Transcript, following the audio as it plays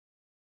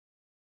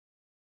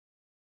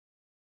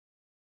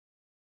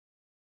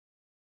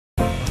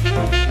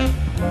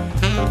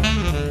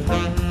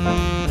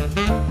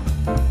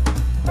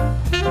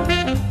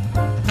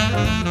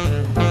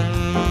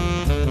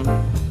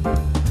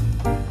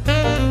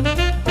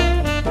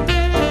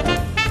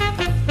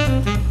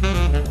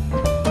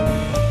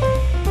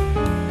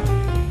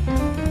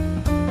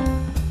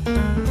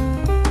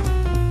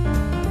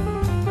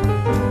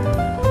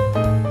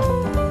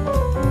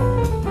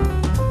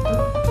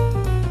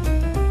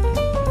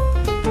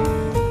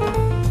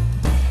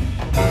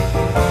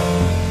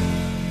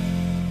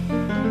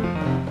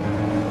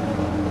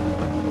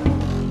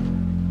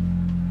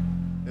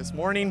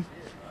morning.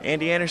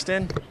 Andy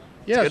Anderson.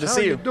 Yes, good to how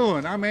see are you you.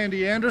 doing? I'm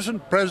Andy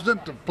Anderson,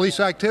 President of Police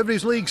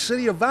Activities League,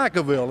 City of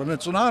Vacaville, and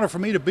it's an honor for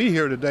me to be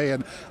here today,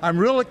 and I'm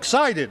real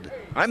excited.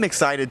 I'm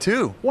excited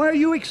too. Why are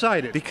you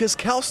excited? Because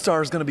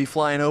CALSTAR is going to be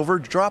flying over,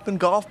 dropping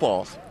golf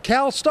balls.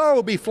 CALSTAR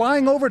will be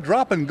flying over,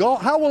 dropping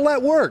golf. How will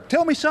that work?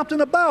 Tell me something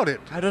about it.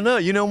 I don't know.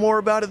 You know more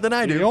about it than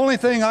I do. The only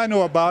thing I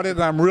know about it,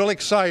 and I'm real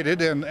excited,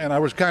 and I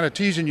was kind of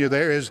teasing you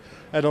there, is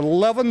at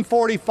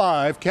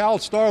 11:45,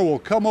 CALSTAR will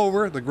come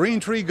over the Green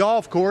Tree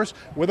Golf Course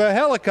with a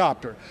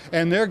helicopter,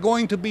 and they're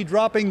going to be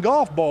dropping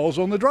golf balls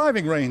on the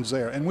driving range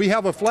there. And we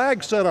have a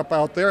flag set up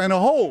out there and a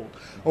hold.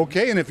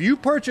 Okay, and if you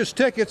purchase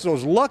tickets,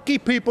 those lucky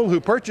people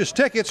who purchase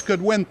tickets could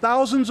win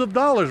thousands of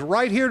dollars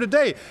right here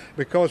today,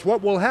 because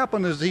what will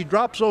happen is he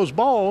drops those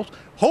balls.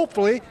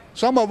 Hopefully,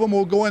 some of them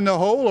will go in the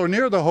hole or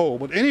near the hole.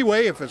 But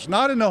anyway, if it's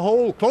not in the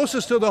hole,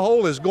 closest to the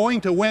hole is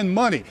going to win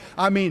money.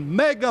 I mean,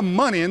 mega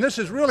money. And this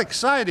is real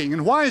exciting.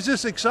 And why is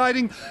this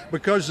exciting?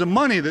 Because the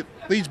money that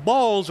these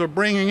balls are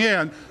bringing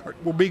in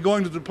will be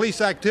going to the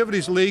Police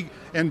Activities League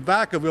in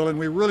Vacaville. And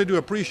we really do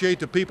appreciate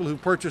the people who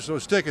purchase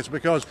those tickets,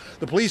 because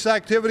the Police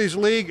Activities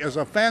League is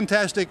a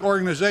fantastic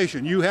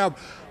organization. You have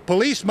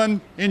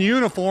policemen in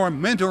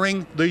uniform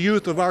mentoring the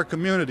youth of our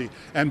community.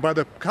 And by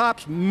the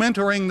cops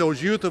mentoring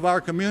those youth of our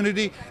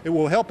community, it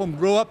will help them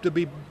grow up to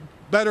be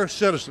better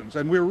citizens.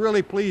 And we're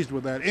really pleased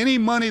with that. Any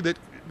money that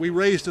we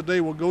raise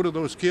today will go to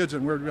those kids,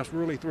 and we're just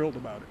really thrilled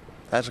about it.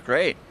 That's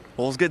great.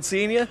 Well, it's good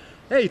seeing you.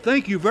 Hey,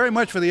 thank you very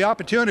much for the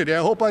opportunity.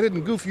 I hope I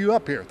didn't goof you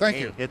up here. Thank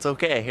you. It's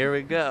okay. Here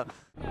we go.